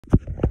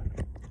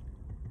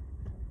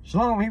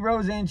Shalom,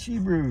 Hebrews and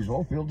Hebrews,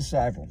 well-filled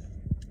disciple.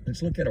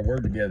 Let's look at a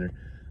word together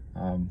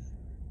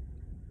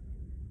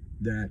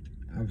that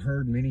I've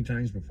heard many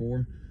times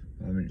before.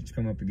 And it's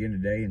come up again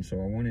today, and so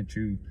I wanted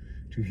to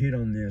hit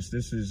on this.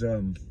 This is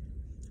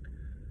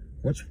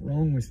what's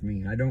wrong with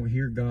me? I don't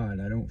hear God.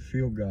 I don't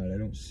feel God. I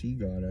don't see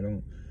God. I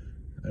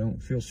don't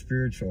feel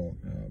spiritual.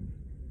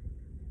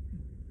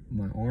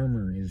 My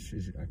armor is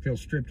I feel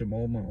stripped of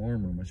all my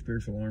armor, my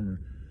spiritual armor.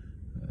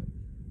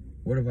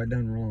 What have I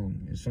done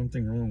wrong? Is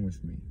something wrong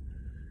with me?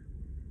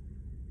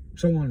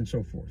 So on and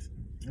so forth.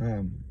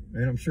 And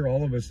I'm sure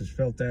all of us has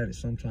felt that at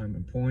some time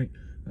and point.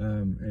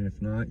 And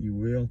if not, you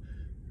will.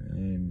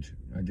 And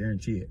I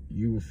guarantee it.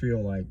 You will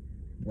feel like,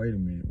 wait a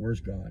minute, where's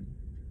God?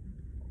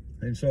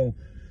 And so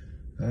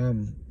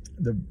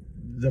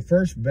the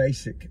first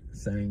basic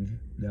thing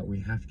that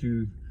we have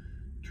to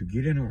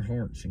get in our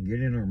hearts and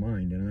get in our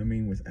mind, and I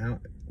mean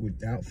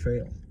without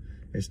fail,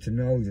 is to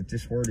know that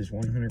this word is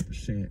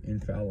 100%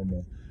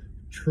 infallible,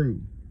 true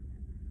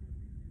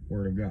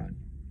word of God.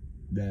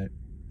 That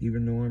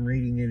even though I'm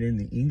reading it in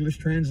the English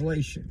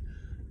translation,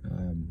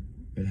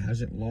 it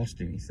hasn't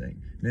lost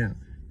anything. Now,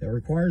 that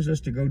requires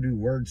us to go do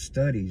word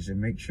studies and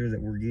make sure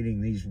that we're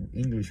getting these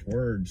English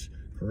words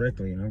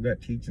correctly. And I've got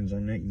teachings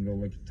on that. You can go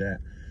look at that.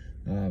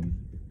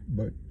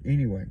 But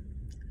anyway,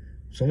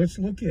 so let's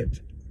look at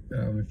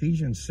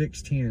Ephesians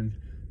 6:10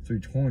 through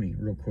 20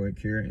 real quick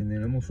here. And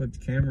then I'm going to flip the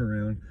camera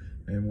around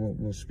and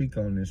we'll speak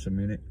on this a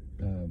minute.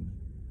 And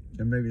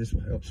maybe this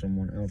will help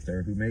someone out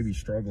there who may be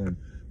struggling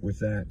with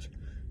that.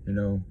 You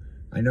know,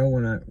 I know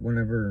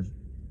whenever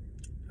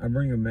I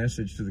bring a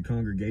message to the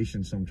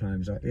congregation,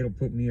 sometimes it'll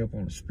put me up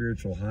on a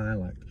spiritual high,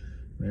 like,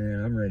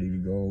 man, I'm ready to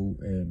go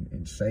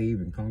and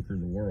save and conquer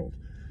the world.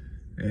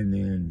 And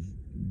then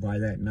by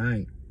that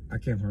night, I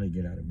can't hardly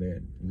get out of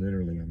bed.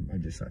 Literally, I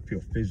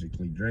feel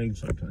physically drained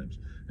sometimes.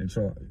 And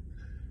so,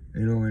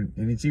 you know,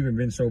 and it's even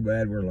been so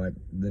bad where, like,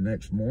 the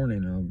next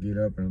morning I'll get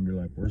up and I'll be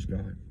like, where's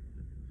God?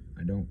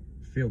 I don't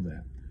feel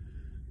that.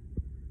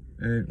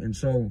 And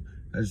so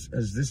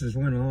as this has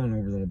went on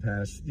over the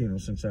past, you know,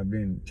 since I've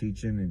been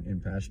teaching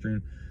and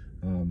pastoring,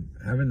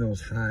 having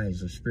those highs,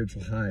 the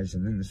spiritual highs,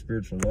 and then the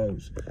spiritual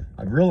lows,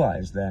 I've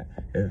realized that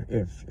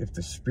if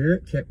the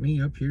Spirit kept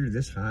me up here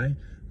this high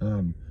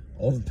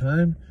all the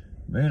time,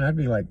 man, it'd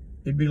be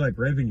like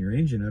revving your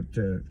engine up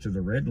to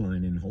the red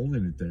line and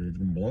holding it there. It's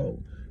gonna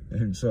blow.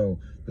 And so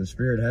the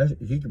Spirit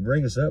he can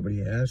bring us up, but he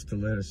has to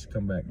let us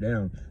come back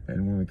down.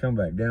 And when we come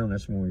back down,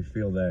 that's when we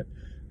feel that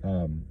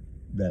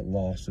that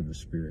loss of the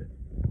Spirit.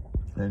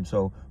 And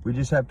so we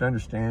just have to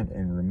understand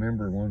and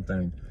remember one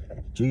thing.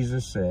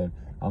 Jesus said,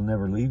 I'll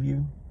never leave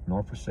you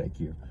nor forsake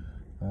you.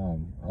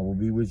 I will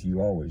be with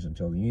you always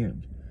until the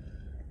end.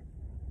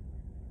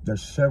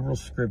 There's several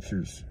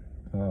scriptures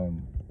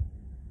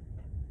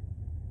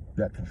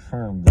that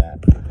confirm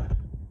that.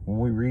 When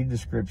we read the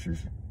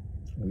scriptures,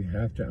 we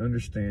have to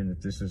understand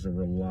that this is a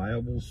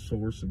reliable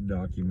source of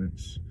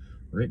documents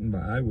written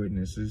by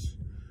eyewitnesses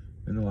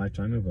in the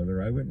lifetime of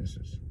other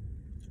eyewitnesses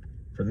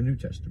for the New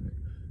Testament.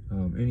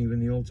 And even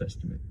the Old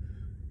Testament.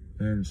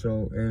 And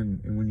so,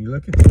 and when you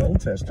look at the Old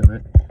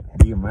Testament,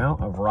 the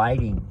amount of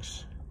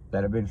writings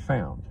that have been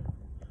found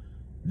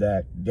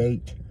that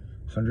date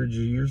hundreds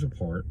of years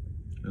apart,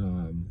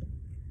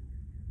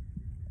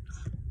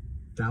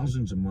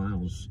 thousands of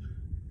miles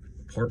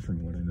apart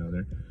from one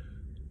another,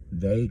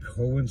 they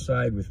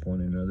coincide with one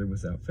another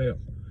without fail.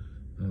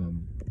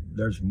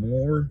 There's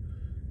more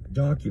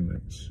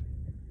documents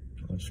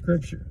on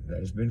Scripture that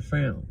has been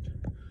found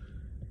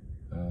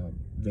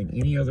than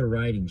any other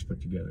writings put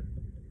together.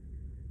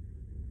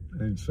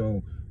 And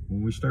so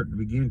when we start to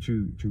begin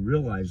to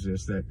realize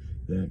this, that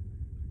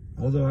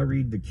although I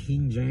read the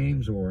King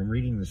James, or I'm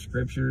reading the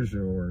scriptures,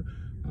 or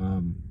I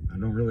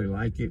don't really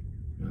like it,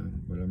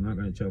 but I'm not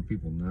going to tell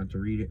people not to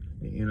read it.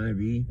 The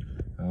NIV,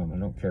 I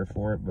don't care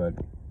for it, but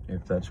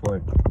if that's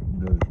what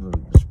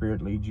the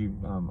Spirit leads you,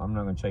 I'm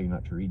not going to tell you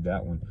not to read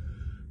that one.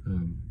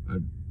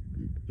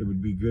 It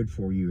would be good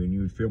for you, and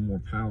you would feel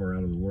more power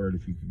out of the Word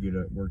if you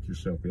could work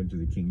yourself into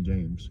the King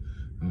James,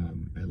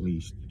 at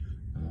least.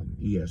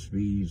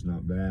 ESV is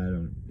not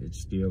bad.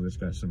 It's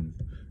got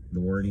the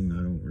wording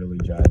I don't really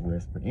jive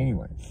with. But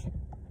anyway,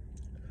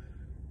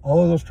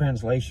 all of those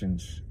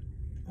translations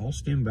all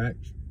stem back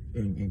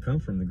and come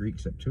from the Greek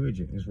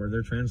Septuagint, is where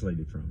they're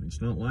translated from.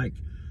 It's not like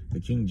the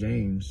King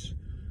James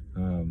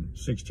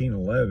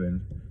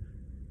 1611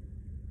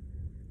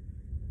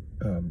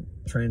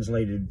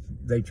 translated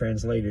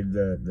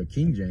the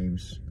King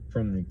James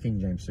from the King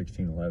James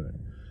 1611.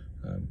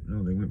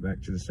 No, they went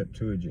back to the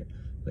Septuagint.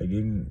 They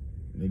didn't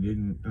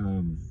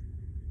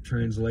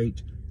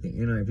translate the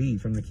NIV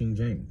from the King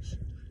James.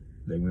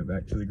 They went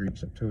back to the Greek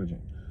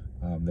Septuagint.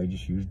 They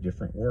just used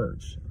different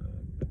words,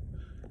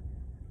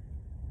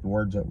 the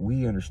words that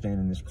we understand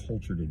in this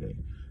culture today.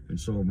 And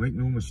so, make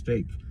no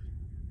mistake,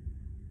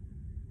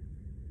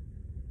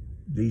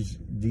 these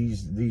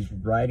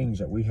writings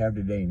that we have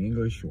today in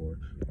English or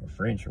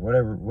French or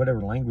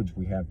whatever language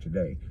we have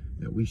today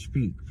that we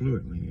speak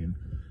fluently in,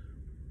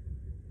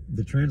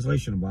 the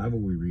translation of the Bible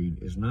we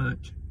read is not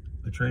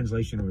a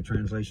translation of a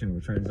translation of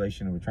a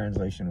translation of a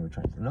translation of a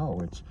translation. No,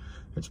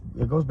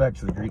 it goes back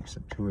to the Greek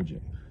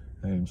Septuagint.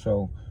 And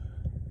so,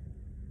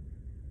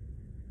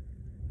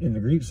 in the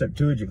Greek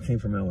Septuagint came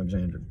from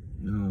Alexander.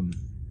 And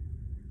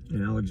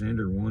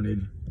Alexander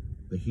wanted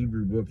the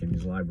Hebrew book in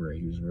his library.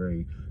 He was a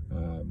very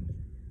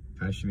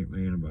passionate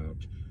man about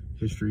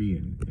history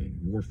and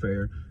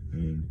warfare,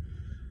 and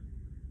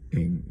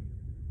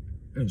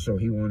so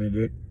he wanted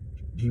it.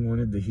 He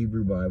wanted the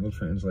Hebrew Bible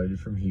translated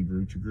from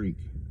Hebrew to Greek,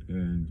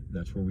 and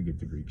that's where we get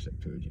the Greek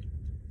Septuagint.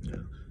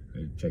 Now,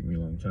 it'd take me a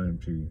long time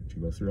to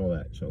go through all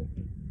that, so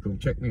go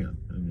check me out.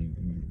 I mean,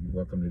 you're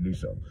welcome to do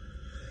so.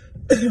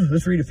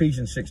 Let's read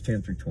Ephesians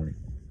 6:10 through 20.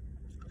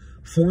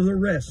 For the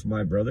rest,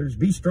 my brothers,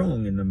 be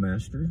strong in the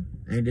Master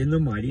and in the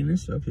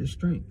mightiness of his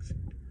strength.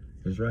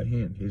 His right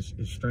hand, his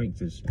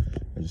strength is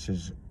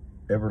his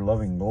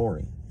ever-loving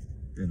glory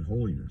and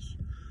holiness.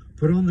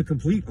 Put on the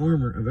complete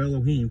armor of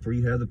Elohim, for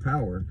you have the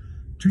power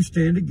to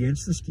stand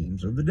against the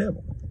schemes of the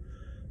devil.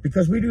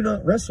 Because we do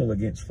not wrestle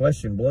against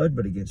flesh and blood,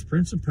 but against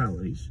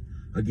principalities,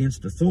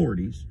 against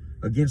authorities,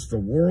 against the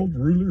world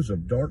rulers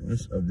of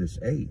darkness of this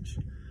age,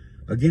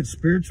 against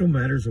spiritual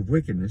matters of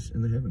wickedness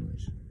in the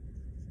heavenlies.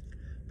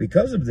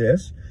 Because of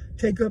this,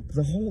 take up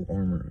the whole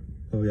armor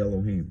of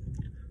Elohim,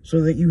 so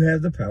that you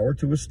have the power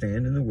to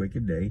withstand in the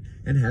wicked day,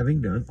 and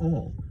having done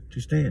all, to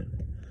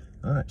stand.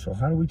 All right, so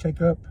how do we take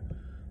up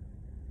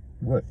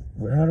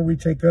how do we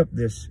take up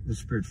this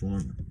spiritual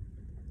armor?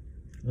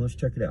 Well, let's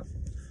check it out.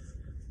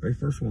 Very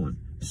first one.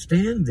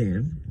 Stand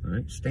then, all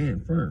right,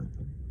 stand firm,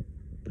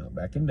 not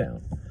backing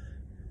down.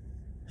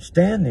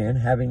 Stand then,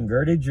 having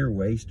girded your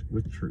waist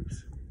with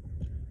truth.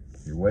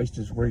 Your waist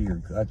is where your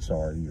guts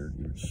are,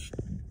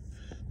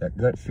 that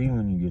gut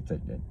feeling you get,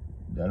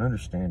 that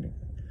understanding.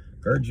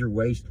 Gird your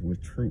waist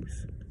with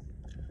truth.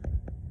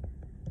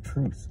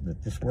 Truth,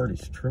 that this word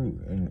is true,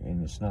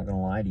 and it's not going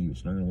to lie to you.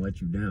 It's not going to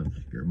let you down.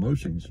 Your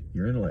emotions,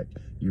 your intellect,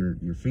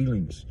 your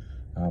feelings,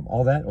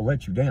 all that will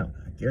let you down.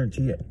 I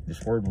guarantee it.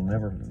 This word will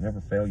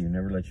never fail you,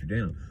 never let you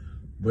down.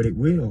 But it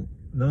will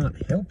not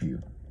help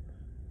you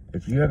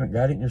if you haven't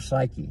got it in your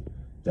psyche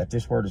that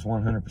this word is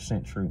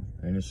 100% true,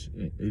 and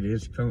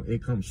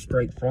it comes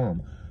straight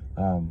from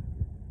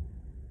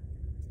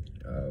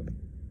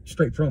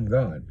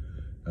God,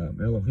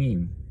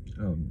 Elohim,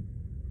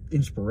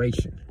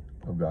 inspiration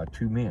of God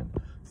to men.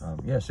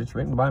 Yes, it's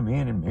written by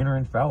men, and men are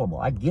infallible.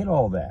 I get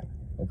all that,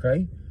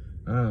 okay?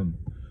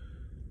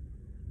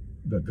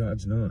 But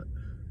God's not,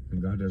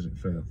 and God doesn't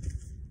fail.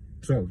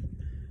 So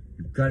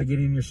you've got to get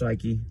in your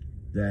psyche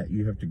that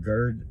you have to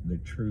gird the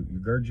truth. You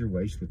gird your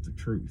waist with the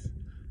truth.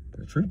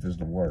 The truth is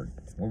the word.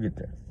 We'll get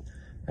there.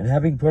 And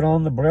having put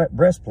on the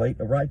breastplate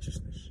of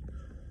righteousness.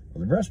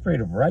 Well, the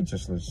breastplate of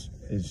righteousness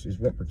is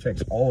what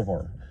protects all of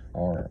our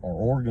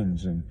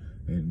organs and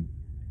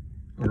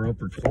our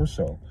upper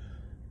torso.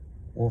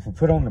 Well, if we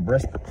put on the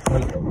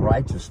breastplate of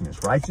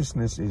righteousness,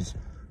 righteousness is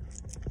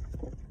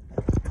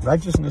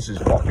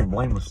walking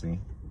blamelessly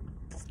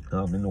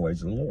in the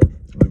ways of the Lord.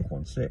 Luke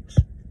 1:6.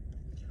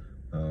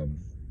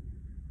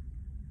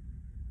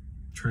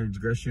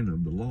 Transgression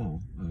of the law,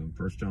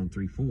 1 John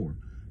 3:4.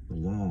 The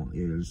law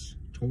is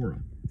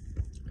Torah.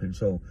 And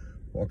so,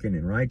 walking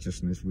in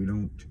righteousness, we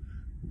don't...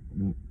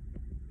 Let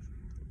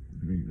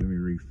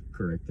me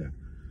correct that.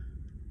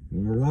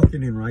 When we're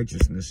walking in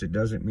righteousness, it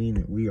doesn't mean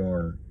that we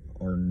are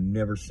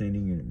never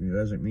sinning, and it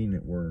doesn't mean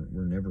that we're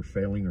never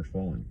failing or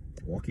falling.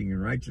 Walking in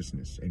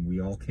righteousness, and we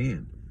all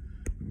can.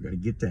 We've got to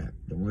get that.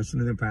 Don't listen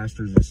to the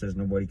pastors that says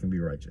nobody can be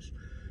righteous.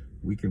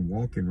 We can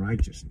walk in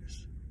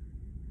righteousness.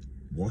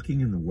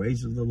 Walking in the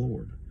ways of the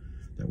Lord.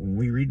 That when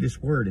we read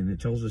this word and it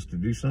tells us to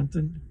do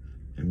something,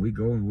 and we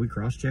go and we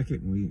cross-check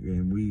it,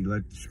 and we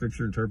let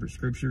Scripture interpret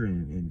Scripture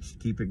and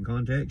keep it in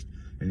context,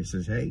 and it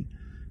says, hey,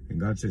 and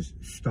God says,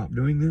 stop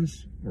doing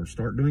this or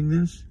start doing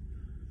this,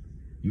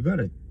 you got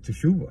to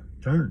teshuvah,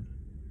 turn,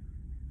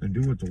 and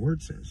do what the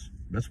word says.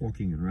 That's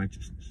walking in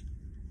righteousness.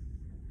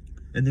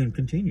 And then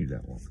continue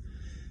that walk.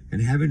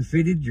 And having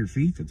fitted your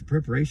feet with the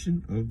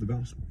preparation of the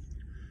gospel.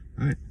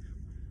 All right.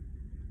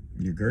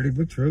 You're girded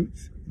with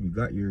truth. You've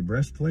got your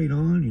breastplate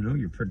on. You know,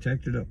 you're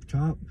protected up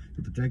top.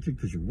 You're protected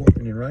because you're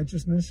walking in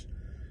righteousness.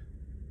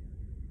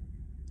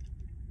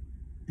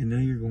 And now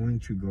you're going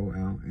to go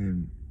out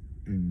and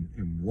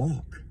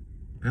walk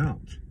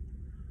out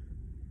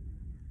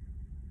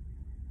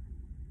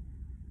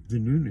the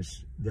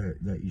newness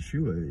that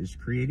Yeshua is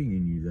creating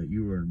in you, that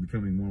you are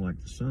becoming more like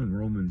the Son.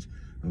 Romans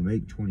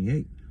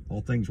 8:28.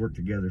 All things work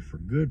together for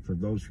good for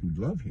those who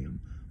love him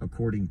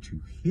according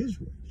to his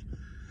ways.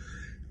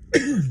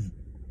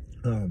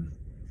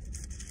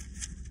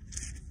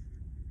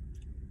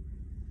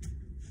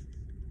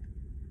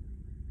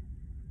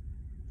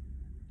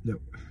 No,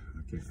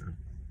 I can't.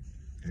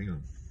 Hang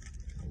on,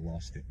 I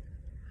lost it.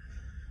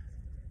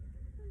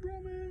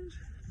 Romans.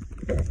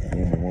 Give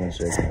me 1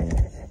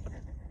 second.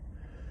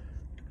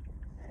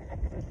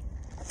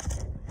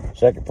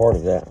 Second part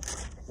of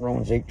that,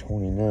 Romans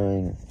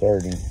 8:29,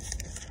 30.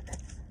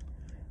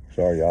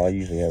 Sorry, y'all. I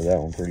usually have that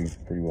one pretty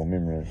well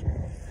memorized.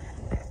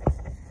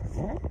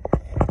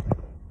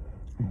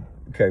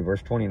 Okay,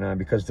 verse 29.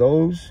 Because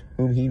those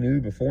whom he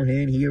knew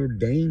beforehand, he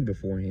ordained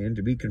beforehand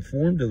to be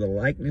conformed to the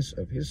likeness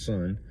of his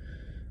Son,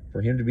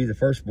 for him to be the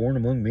firstborn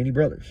among many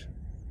brothers.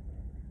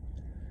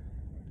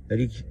 That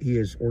he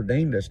has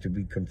ordained us to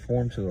be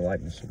conformed to the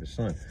likeness of his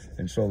Son.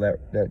 And so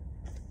that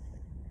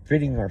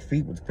fitting our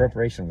feet with the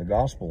preparation of the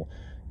gospel,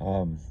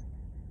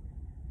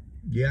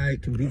 yeah,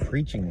 it can be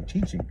preaching and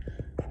teaching,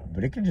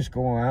 but it can just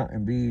go out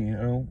and be,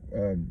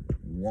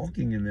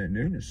 walking in that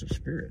newness of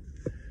spirit.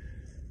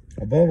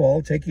 Above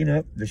all, taking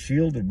up the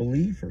shield of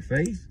belief or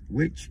faith,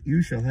 which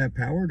you shall have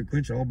power to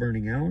quench all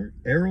burning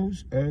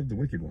arrows of the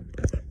wicked one.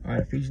 All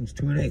right, Ephesians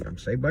 2:8. I'm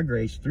saved by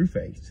grace through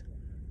faith.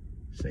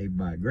 Saved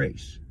by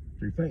grace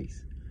through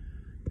faith.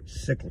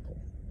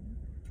 Cyclical.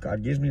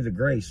 God gives me the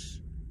grace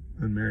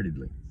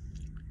unmeritedly.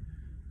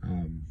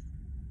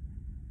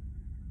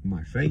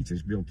 My faith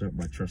is built up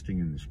by trusting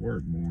in this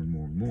word more and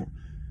more and more.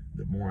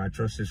 The more I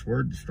trust this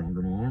word, the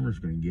stronger my armor is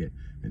going to get.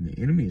 And the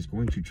enemy is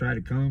going to try to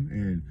come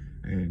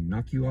and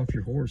knock you off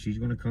your horse. He's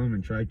going to come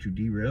and try to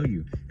derail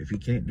you. If he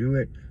can't do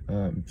it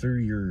through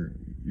your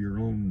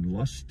own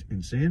lust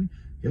and sin,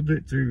 he'll do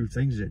it through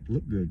things that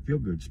look good, feel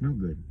good, smell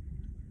good.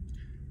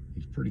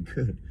 He's pretty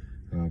good.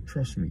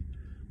 Trust me.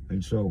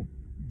 And so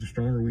the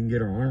stronger we can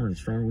get our armor, the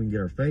stronger we can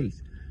get our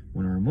faith.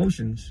 When our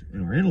emotions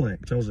and our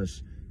intellect tells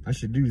us, I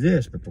should do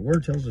this, but the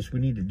word tells us we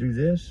need to do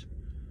this.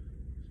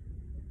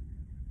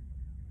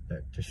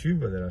 That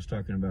teshuvah that I was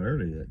talking about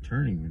earlier, that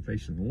turning and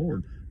facing the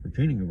Lord,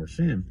 repenting of our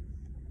sin.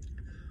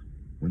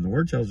 When the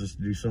word tells us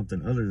to do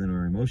something other than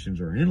our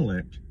emotions or our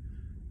intellect,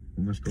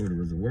 we must go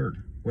to the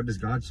word. What does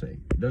God say?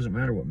 It doesn't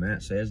matter what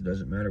Matt says. It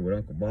doesn't matter what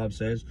Uncle Bob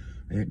says,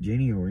 Aunt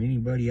Jenny, or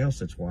anybody else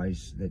that's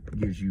wise that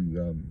gives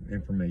you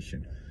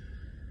information.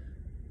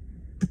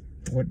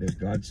 What does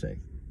God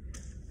say?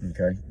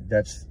 Okay,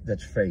 that's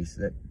faith.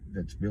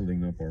 That's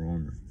building up our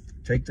armor.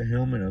 Take the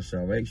helmet of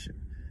salvation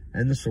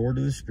and the sword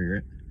of the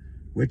Spirit,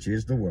 which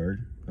is the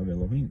word of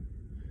Elohim.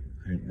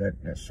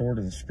 That sword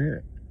of the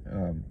Spirit,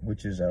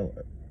 which is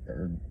that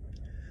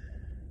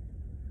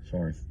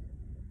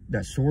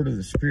sword of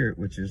the Spirit,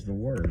 which is the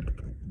word.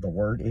 The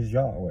word is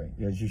Yahweh,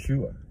 is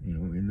Yeshua.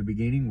 In the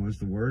beginning was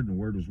the word, and the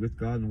word was with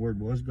God, and the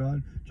word was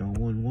God. John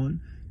 1:1.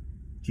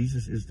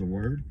 Jesus is the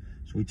word.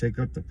 So we take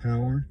up the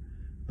power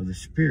of the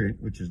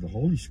Spirit, which is the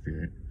Holy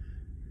Spirit,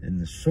 and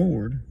the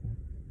sword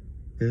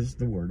is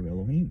the word of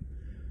Elohim.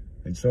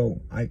 And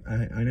so I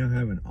now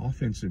have an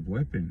offensive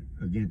weapon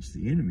against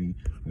the enemy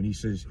when he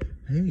says,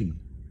 hey,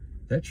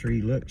 that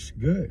tree looks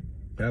good.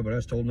 Yeah, but I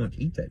was told not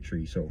to eat that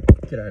tree, so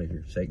get out of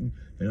here, Satan.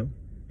 You know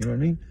what I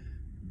mean?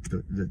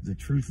 The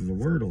truth of the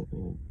word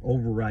will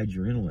override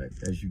your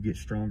intellect as you get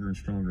stronger and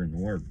stronger in the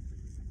word.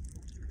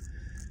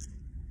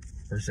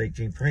 Verse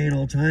 18, praying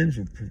all times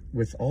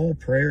with all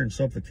prayer and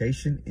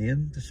supplication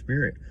in the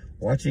Spirit,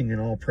 watching in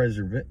all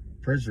perseverance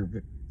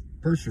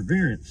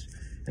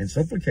and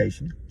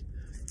supplication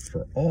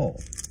for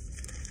all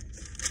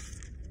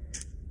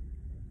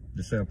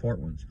the set apart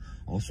ones.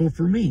 Also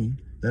for me,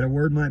 that a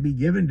word might be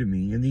given to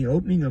me in the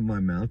opening of my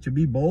mouth, to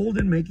be bold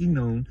in making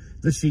known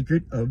the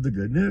secret of the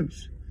good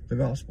news, the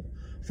gospel,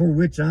 for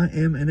which I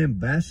am an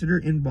ambassador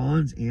in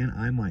bonds, and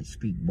I might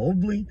speak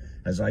boldly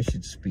as I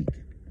should speak.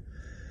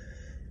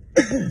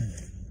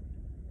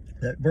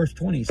 That verse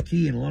 20 is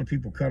key, and a lot of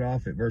people cut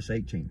off at verse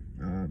 18.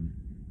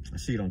 I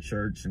see it on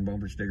shirts and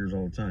bumper stickers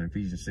all the time,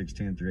 Ephesians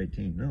 6:10 through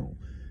 18. No,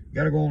 you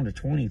got to go on to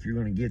 20 if you're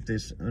going to get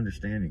this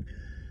understanding.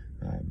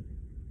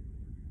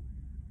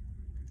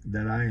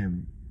 That I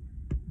am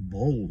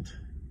bold,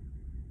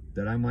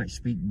 that I might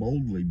speak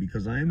boldly,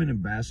 because I am an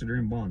ambassador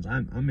in bonds.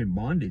 I'm in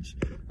bondage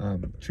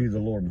to the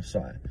Lord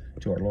Messiah,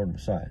 to our Lord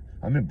Messiah.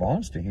 I'm in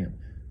bonds to him.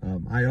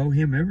 I owe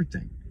him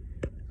everything.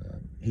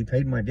 He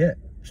paid my debt.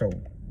 So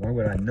why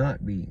would I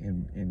not be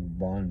in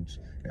bonds,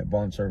 a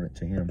bond servant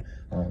to him,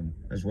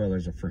 as well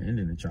as a friend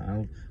and a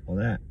child, all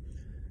that.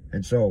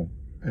 And so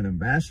an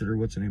ambassador,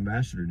 what's an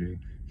ambassador do?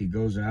 He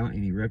goes out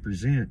and he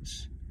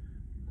represents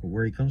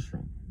where he comes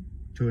from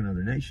to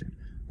another nation.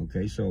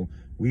 Okay, so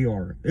we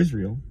are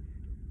Israel,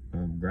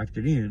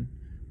 grafted in,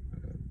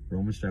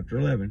 Romans chapter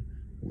 11.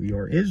 We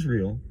are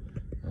Israel.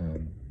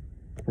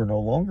 We're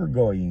no longer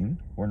Goyim.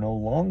 We're no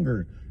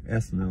longer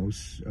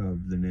ethnos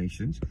of the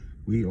nations.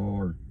 We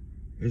are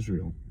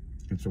Israel.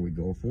 And so we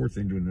go forth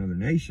into another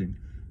nation,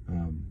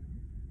 out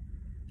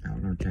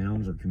in our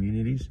towns or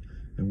communities,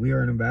 and we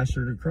are an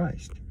ambassador to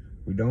Christ.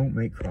 We don't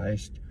make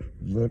Christ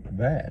look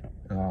bad.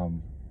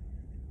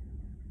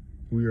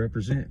 We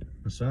represent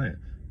Messiah,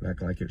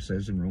 back like it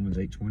says in Romans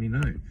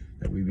 8:29,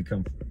 that we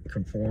become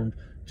conformed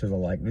to the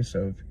likeness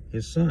of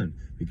his Son,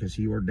 because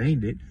he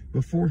ordained it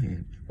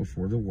beforehand,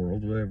 before the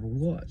world ever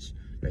was.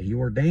 That he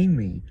ordained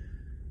me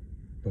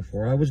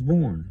before I was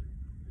born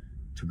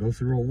to go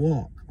through a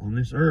walk on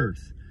this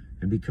earth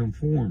and become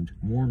formed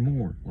more and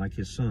more like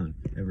his Son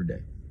every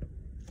day.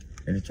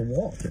 And it's a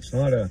walk. It's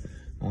not a,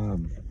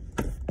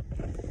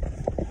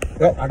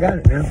 well, I got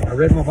it now. I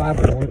read my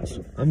Bible once.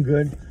 I'm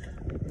good.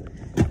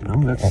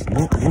 No, that's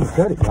not going to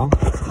cut it, y'all.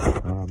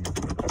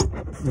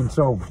 And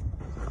so,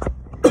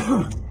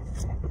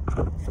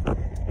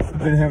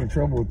 been having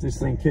trouble with this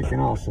thing kicking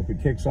off. So if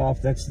it kicks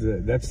off, that's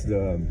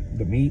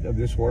the meat of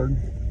this word.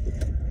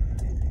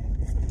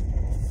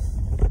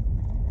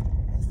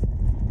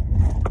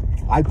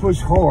 I push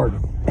hard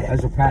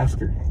as a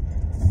pastor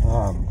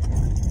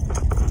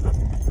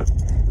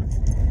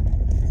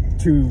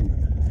to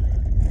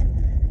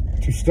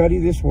study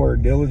this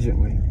word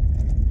diligently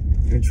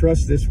and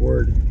trust this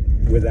word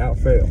without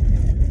fail.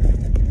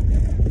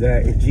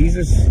 That if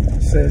Jesus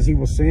says he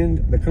will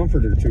send the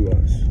Comforter to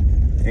us,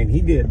 and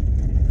he did,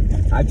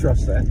 I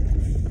trust that.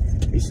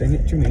 He sent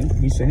it to me,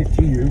 he sent it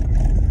to you,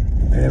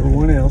 and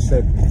everyone else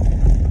that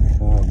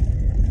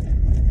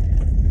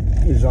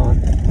is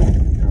on.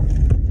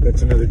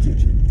 That's another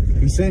teaching.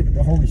 He sent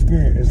the Holy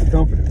Spirit as the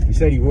Comforter. He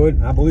said he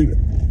would, I believe it.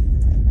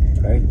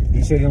 Okay?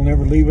 He said he'll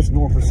never leave us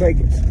nor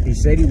forsake us. He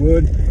said he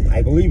would,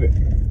 I believe it.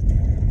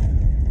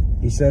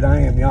 He said, I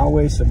am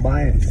Yahweh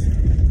Sabaoth.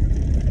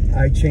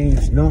 I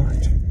change not.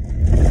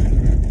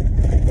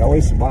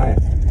 Yahweh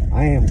Sabaoth.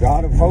 I am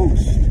God of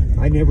hosts.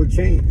 I never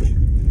change.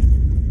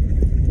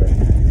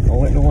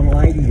 Don't let no one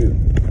lie to you.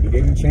 He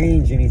didn't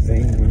change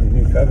anything when the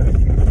new covenant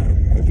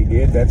came. If he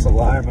did, that's a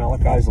liar.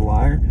 Malachi's a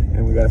liar,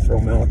 and we got to throw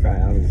Malachi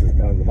out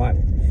of the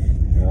Bible.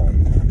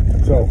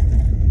 So,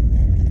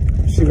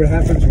 see what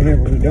happens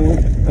whenever we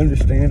don't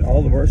understand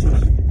all the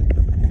verses?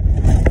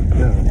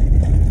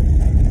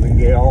 We can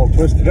get all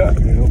twisted up,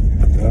 you know.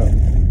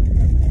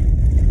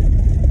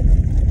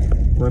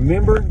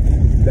 Remember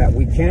that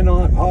we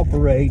cannot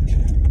operate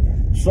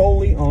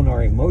solely on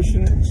our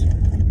emotions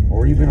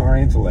or even our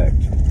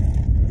intellect,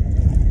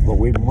 but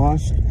we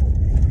must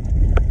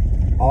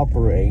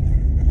operate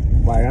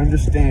by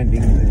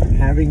understanding and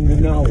having the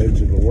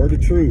knowledge of the word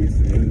of truth,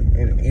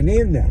 and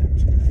in that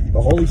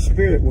the Holy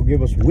Spirit will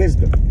give us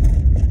wisdom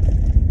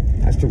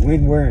as to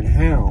when, where, and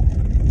how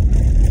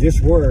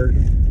this word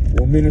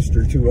will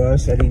minister to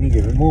us at any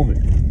given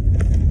moment.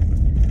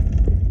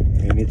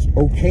 And it's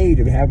okay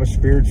to have a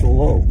spiritual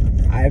low.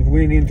 I've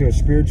went into a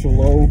spiritual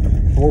low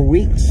for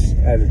weeks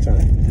at a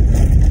time.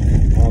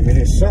 And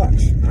it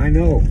sucks. I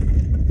know.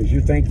 Because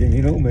you're thinking,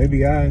 you know,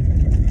 maybe I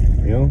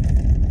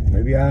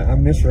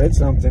misread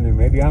something, and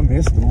maybe I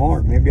missed the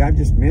mark. Maybe I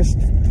just missed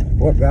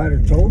what God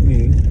had told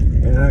me,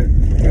 and I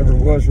never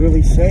was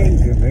really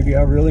saved, and maybe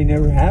I really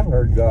never have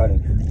heard God.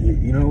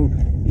 And you know,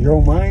 your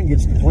old mind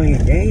gets to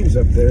playing games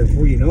up there.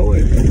 Before you know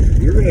it,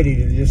 you're ready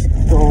to just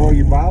throw all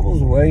your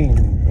Bibles away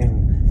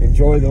and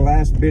enjoy the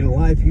last bit of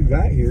life you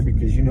got here,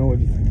 because you know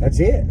that's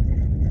it.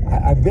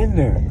 I've been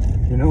there,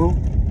 you know,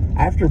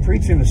 after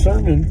preaching a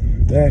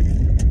sermon that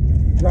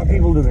brought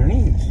people to their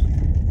knees.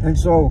 And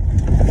so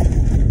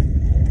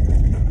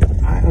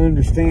I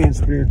understand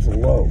spiritual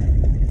low.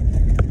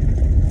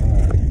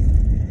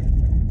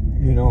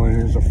 You know,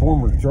 and as a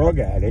former drug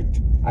addict,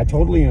 I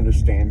totally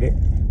understand it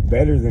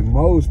better than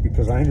most,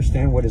 because I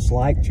understand what it's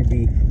like to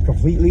be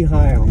completely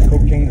high on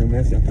cocaine or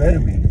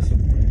methamphetamines,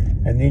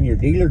 and then your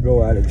dealer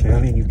go out of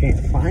town and you can't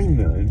find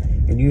none,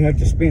 and you have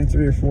to spend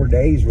 3 or 4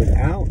 days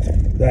without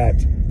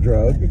that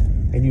drug,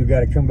 and you got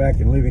to come back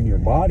and live in your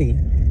body,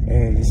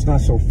 and it's not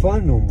so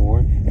fun no more,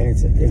 and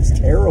it's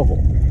terrible,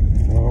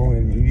 you know,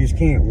 and you just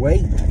can't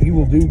wait. You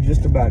will do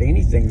just about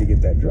anything to get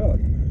that drug.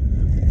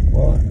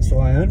 Well, so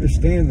I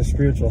understand the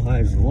spiritual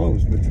highs and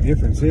lows, but the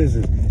difference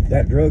is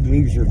that drug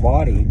leaves your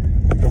body,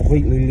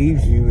 completely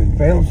leaves you and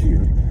fails you,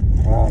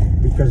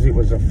 because it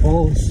was a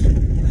false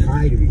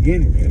high to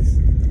begin with,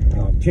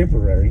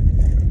 temporary,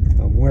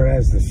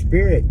 whereas the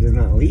Spirit does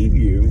not leave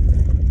you.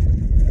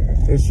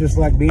 It's just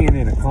like being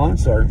in a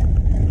concert.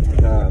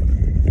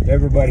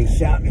 Everybody's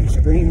shouting and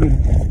screaming,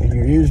 and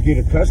your ears get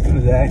accustomed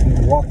to that, and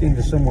you walk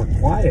into somewhere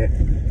quiet,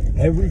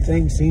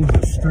 everything seems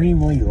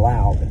extremely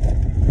loud.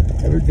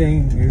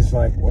 Everything is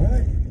like,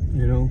 what?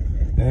 You know,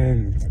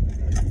 and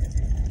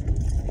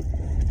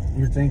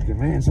you're thinking,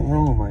 man, something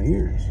wrong with my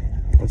ears.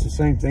 Well, it's the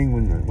same thing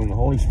when the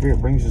Holy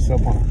Spirit brings us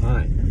up on a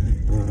high.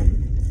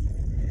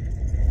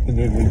 And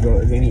then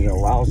then he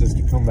allows us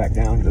to come back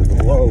down to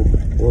the low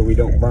where we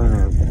don't burn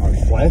our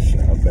flesh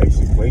up,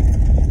 basically.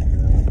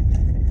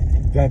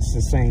 That's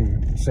the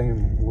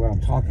same what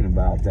I'm talking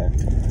about. That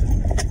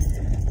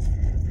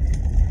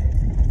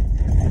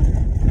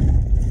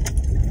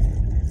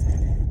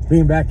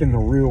being back in the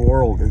real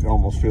world, it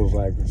almost feels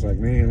like, it's like,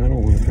 man, I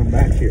don't want to come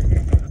back here.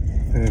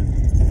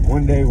 And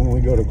one day when we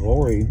go to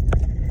glory,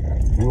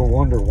 we'll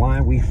wonder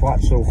why we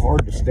fought so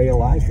hard to stay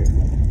alive here.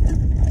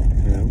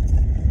 You know?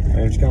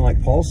 And it's kind of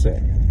like Paul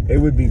said, it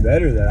would be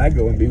better that I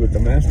go and be with the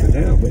Master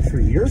now, but for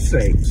your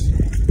sakes,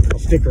 I'll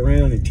stick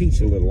around and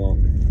teach a little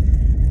longer.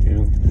 You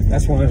know,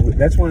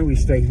 that's why we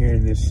stay here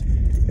in this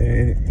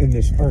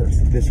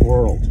earth, this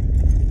world.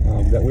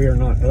 That we are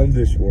not of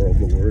this world,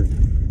 but we're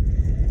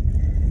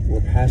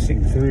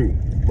passing through.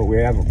 But we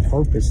have a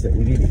purpose that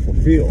we need to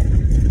fulfill.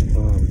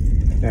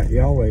 That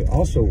Yahweh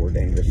also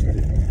ordained us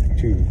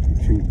to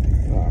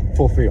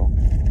fulfill.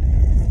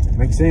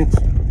 Make sense?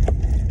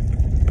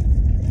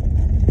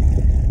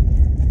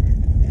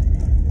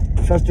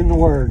 Trust in the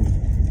Word.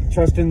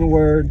 Trust in the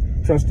Word.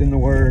 Trust in the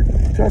Word.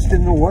 Trust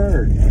in the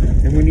Word.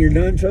 And when you're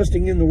done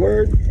trusting in the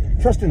Word,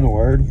 trust in the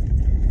Word.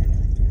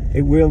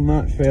 It will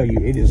not fail you.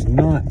 It is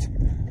not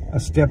a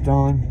stepped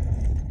on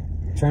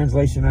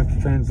translation after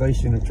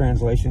translation of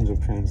translations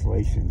of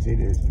translations. It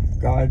is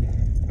God.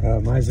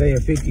 Isaiah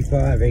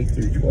 55, 8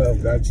 through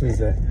 12, God says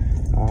that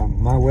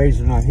my ways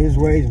are not his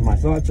ways, and my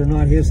thoughts are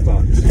not his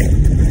thoughts.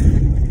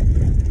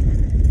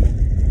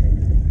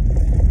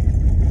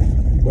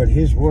 But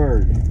his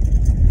word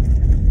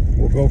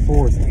will go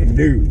forth and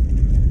do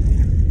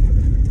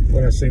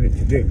what I sent it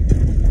to do.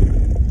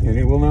 And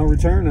it will not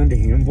return unto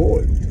him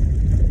void.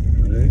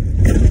 Right?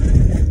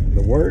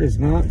 The word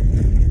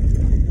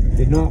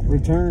did not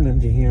return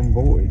unto him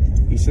void.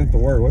 He sent the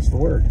word. What's the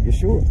word?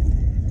 Yeshua.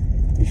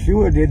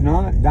 Yeshua did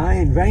not die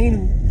in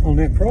vain on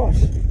that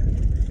cross.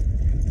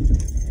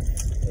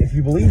 If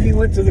you believe he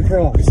went to the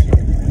cross,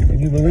 and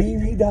you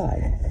believe he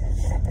died,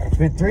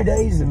 spent 3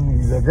 days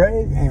in the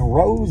grave and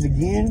rose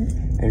again,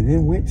 and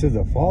then went to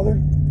the Father,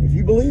 if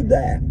you believe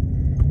that,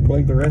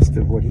 believe the rest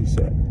of what he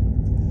said.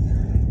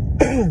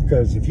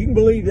 Because if you can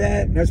believe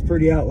that, that's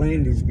pretty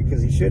outlandish,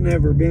 because he shouldn't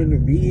ever been to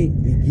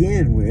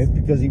begin with,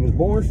 because he was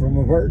born from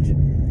a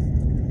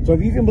virgin. So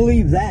if you can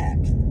believe that,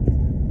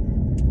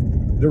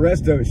 the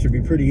rest of it should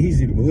be pretty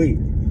easy to believe.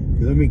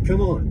 Because, I mean,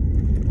 come on.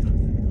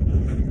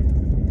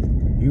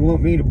 You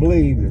want me to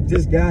believe that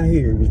this guy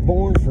here was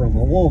born from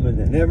a woman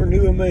that never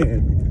knew a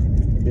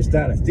man, just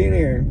out of thin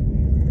air.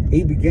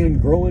 He began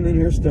growing in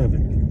her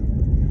stomach.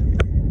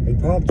 He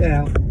popped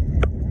out,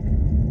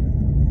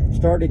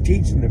 started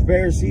teaching the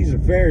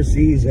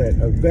Pharisees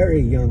at a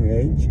very young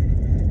age,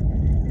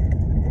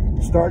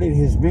 started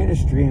his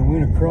ministry and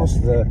went across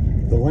the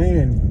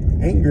land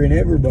angering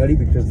everybody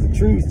because the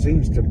truth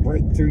seems to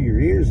break through your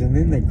ears, and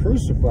then they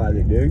crucify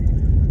the dude.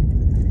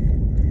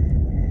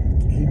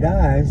 He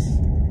dies.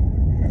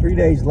 3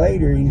 days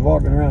later, he's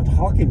walking around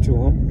talking to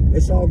them.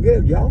 It's all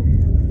good, y'all.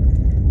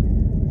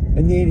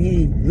 And then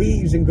he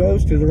leaves and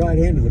goes to the right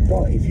hand of the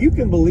Father. If you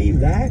can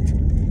believe that,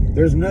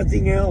 there's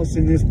nothing else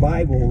in this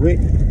Bible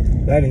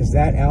written that is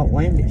that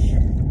outlandish.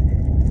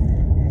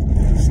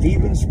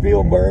 Steven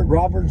Spielberg,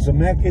 Robert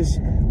Zemeckis,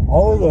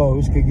 all of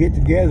those could get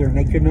together and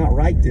they could not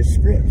write this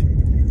script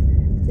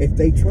if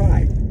they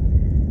tried.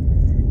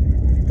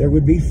 There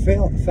would be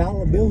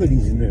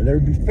fallibilities in there. There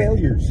would be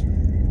failures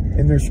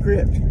in their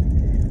script.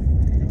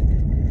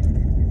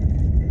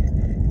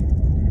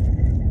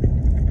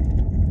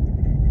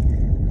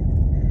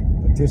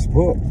 But this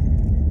book,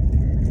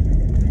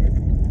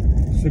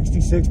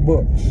 66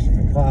 books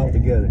compiled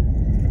together,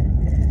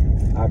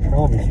 I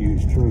promise you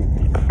is true.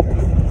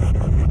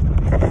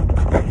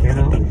 I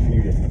cannot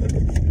refute it.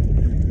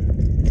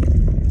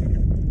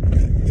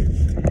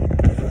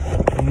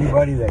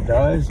 Anybody that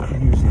does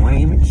use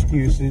lame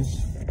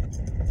excuses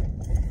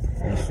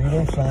and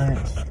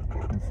pseudoscience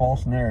and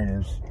false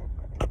narratives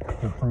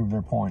to prove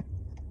their point,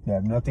 they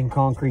have nothing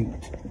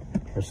concrete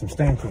or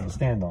substantial to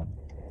stand on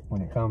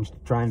when it comes to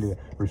trying to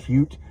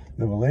refute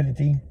the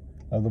validity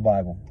of the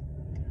Bible.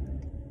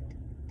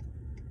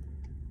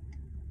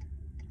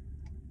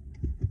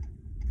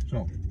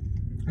 So,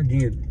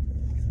 again,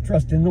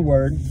 trust in the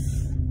Word.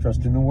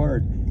 Trust in the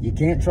Word. You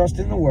can't trust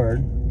in the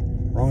Word.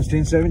 Romans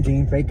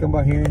 10:17, faith come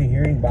by hearing, and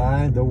hearing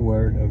by the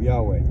word of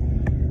Yahweh.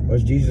 What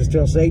does Jesus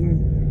tell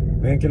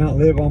Satan? Man cannot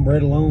live on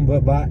bread alone,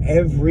 but by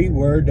every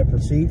word that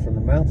proceeds from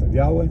the mouth of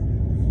Yahweh.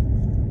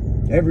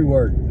 Every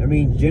word. I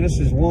mean,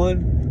 Genesis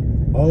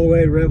 1 all the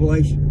way to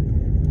Revelation.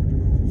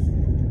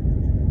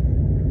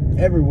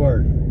 Every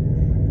word.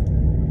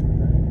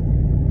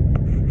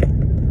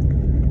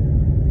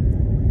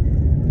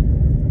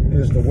 It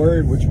is the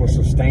word which will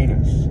sustain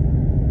us.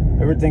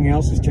 Everything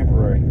else is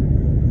temporary.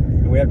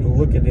 We have to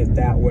look at it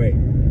that way,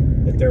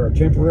 that there are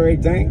temporary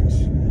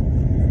things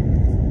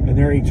and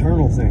there are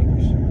eternal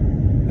things.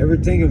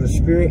 Everything of the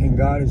Spirit and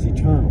God is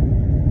eternal.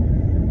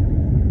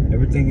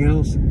 Everything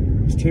else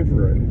is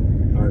temporary.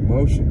 Our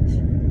emotions,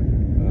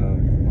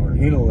 our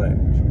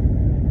intellect,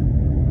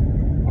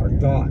 our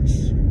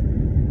thoughts,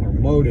 our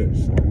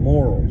motives, our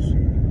morals,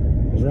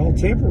 those are all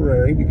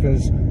temporary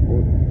because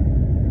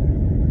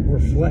we're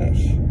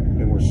flesh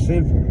and we're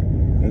sinful,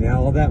 and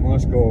all of that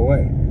must go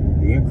away.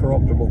 The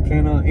incorruptible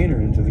cannot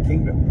enter into the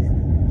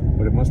kingdom,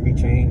 but it must be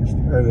changed.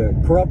 Or the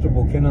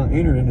corruptible cannot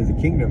enter into the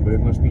kingdom, but it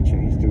must be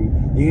changed to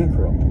the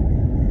incorruptible.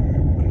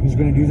 And who's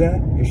going to do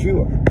that?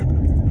 Yeshua.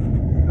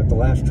 At the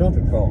last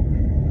trumpet call.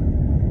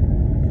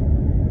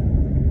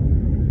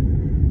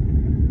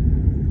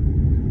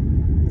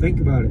 Think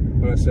about it,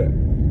 what I said.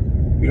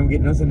 If you don't get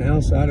nothing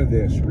else out of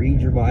this,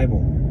 read your Bible.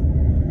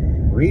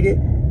 Read it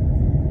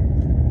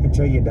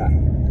until you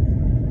die.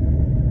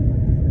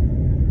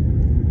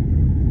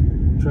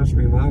 Trust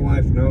me, my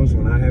wife knows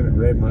when I haven't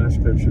read my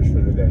scriptures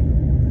for the day.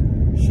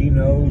 She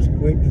knows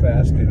quick,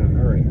 fast, in a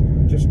hurry.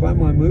 Just by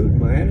my mood,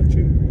 my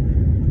attitude.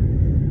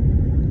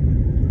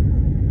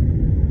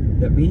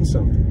 That means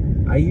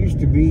something. I used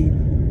to be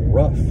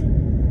rough.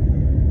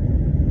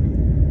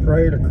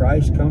 Prior to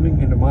Christ coming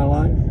into my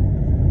life,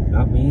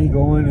 not me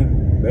going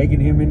and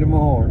begging him into my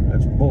heart.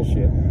 That's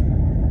bullshit.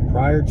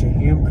 Prior to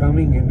him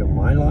coming into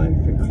my life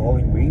and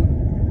calling me,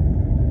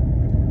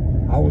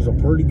 I was a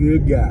pretty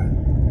good guy.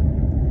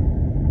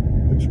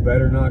 but you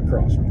better not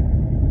cross me.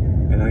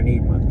 And I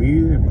need my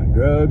beer and my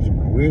drugs and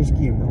my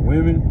whiskey and my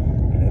women,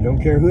 and I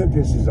don't care who it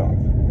pisses off.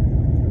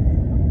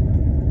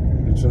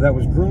 And so that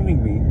was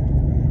grooming me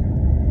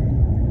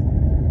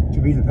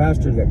to be the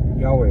pastor that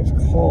Yahweh has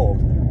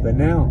called. But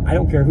now I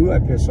don't care who I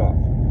piss off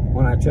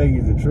when I tell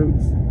you the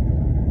truth.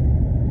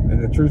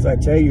 And the truth I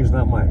tell you is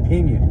not my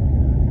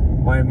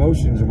opinion, my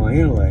emotions, or my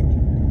intellect.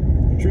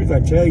 The truth I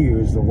tell you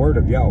is the word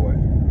of Yahweh.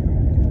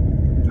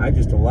 I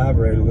just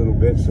elaborate a little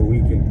bit so we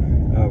can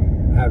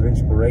have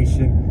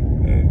inspiration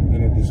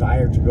and a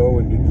desire to go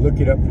and look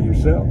it up for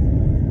yourself.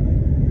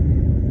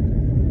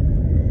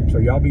 So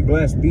y'all be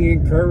blessed. Be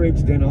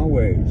encouraged in all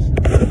ways.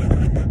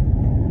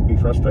 Be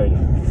frustrated.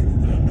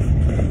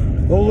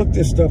 Go look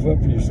this stuff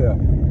up for yourself.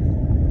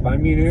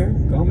 Find me an error,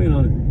 comment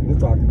on it. We'll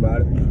talk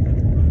about it.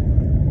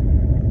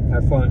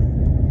 Have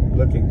fun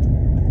looking.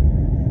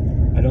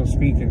 I don't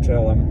speak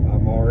until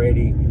I'm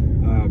already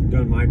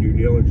done my due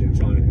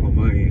diligence on it on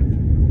my end.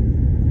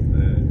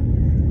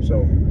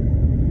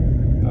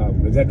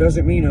 But that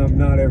doesn't mean I'm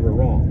not ever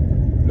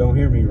wrong. Don't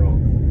hear me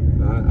wrong.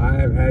 I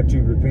have had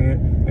to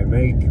repent and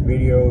make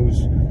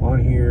videos on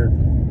here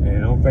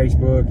and on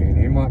Facebook and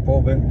in my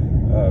pulpit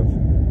of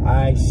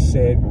I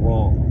said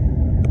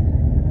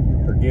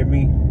wrong. Forgive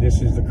me.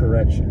 This is the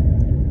correction.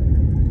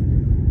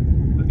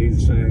 I do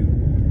the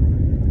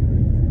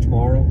same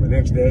tomorrow, the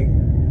next day.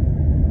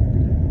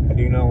 I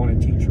do not want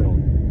to teach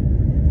wrong.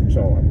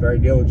 So I'm very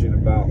diligent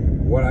about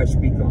what I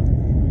speak on.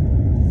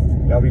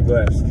 Y'all be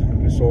blessed.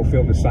 The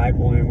soul-filled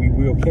disciple, and we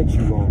will catch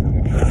you on the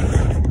next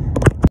one.